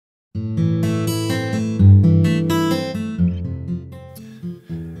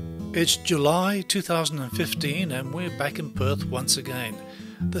It's July 2015 and we're back in Perth once again.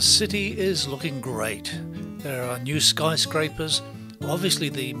 The city is looking great. There are new skyscrapers. Obviously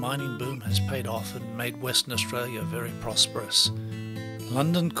the mining boom has paid off and made Western Australia very prosperous.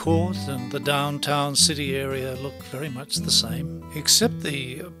 London Court and the downtown city area look very much the same, except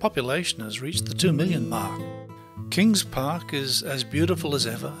the population has reached the 2 million mark. Kings Park is as beautiful as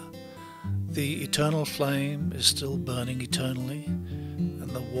ever. The eternal flame is still burning eternally, and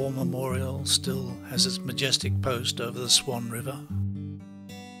the war memorial still has its majestic post over the Swan River.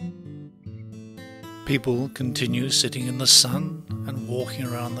 People continue sitting in the sun and walking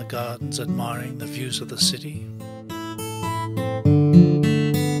around the gardens admiring the views of the city.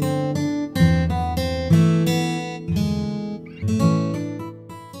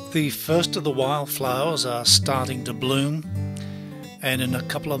 The first of the wildflowers are starting to bloom, and in a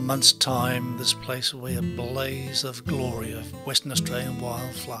couple of months' time this place will be a blaze of glory of Western Australian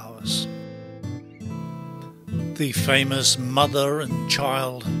wildflowers. The famous mother and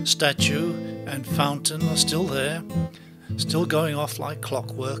child statue and fountain are still there, still going off like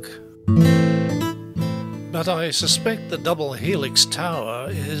clockwork. But I suspect the double helix tower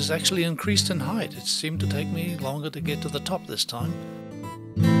is actually increased in height. It seemed to take me longer to get to the top this time.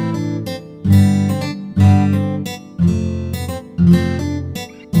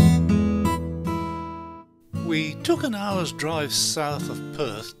 We took an hour's drive south of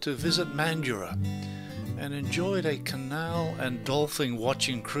Perth to visit Mandurah and enjoyed a canal and dolphin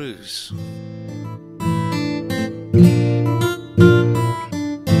watching cruise.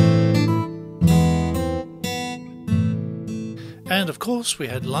 And of course we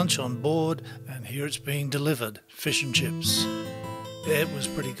had lunch on board, and here it's being delivered, fish and chips. It was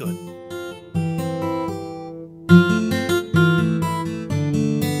pretty good.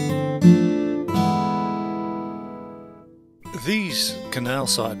 These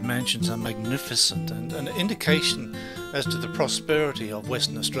canal-side mansions are magnificent and an indication as to the prosperity of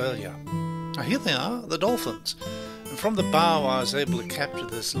Western Australia. Now here they are, the dolphins, and from the bow I was able to capture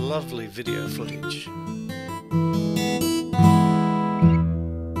this lovely video footage.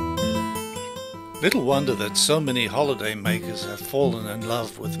 Little wonder that so many holiday makers have fallen in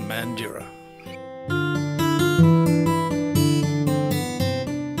love with Mandurah.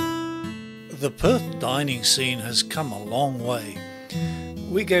 The Perth dining scene has come a long way.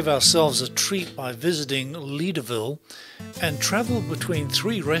 We gave ourselves a treat by visiting Leederville and travelled between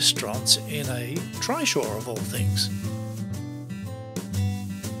 3 restaurants in a trishaw of all things.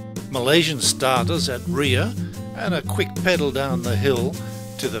 Malaysian starters at Ria and a quick pedal down the hill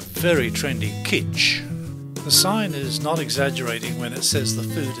to the very trendy Kitch. The sign is not exaggerating when it says the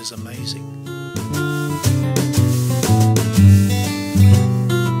food is amazing.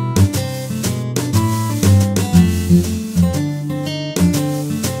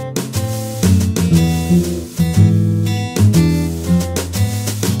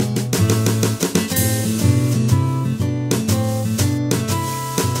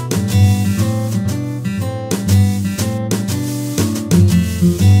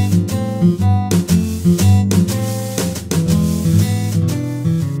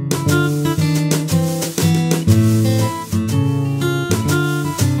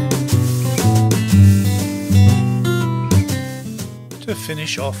 To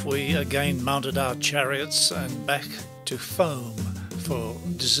finish off, we again mounted our chariots and back to Foam for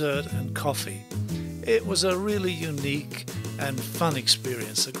dessert and coffee. It was a really unique and fun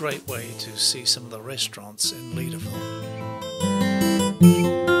experience, a great way to see some of the restaurants in Leederville.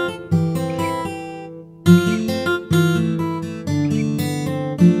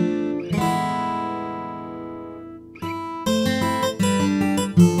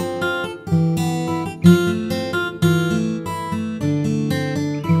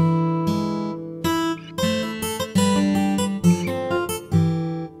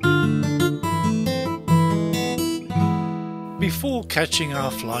 Before catching our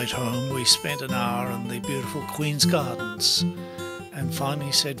flight home, we spent an hour in the beautiful Queen's Gardens and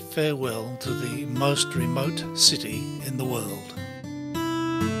finally said farewell to the most remote city in the world.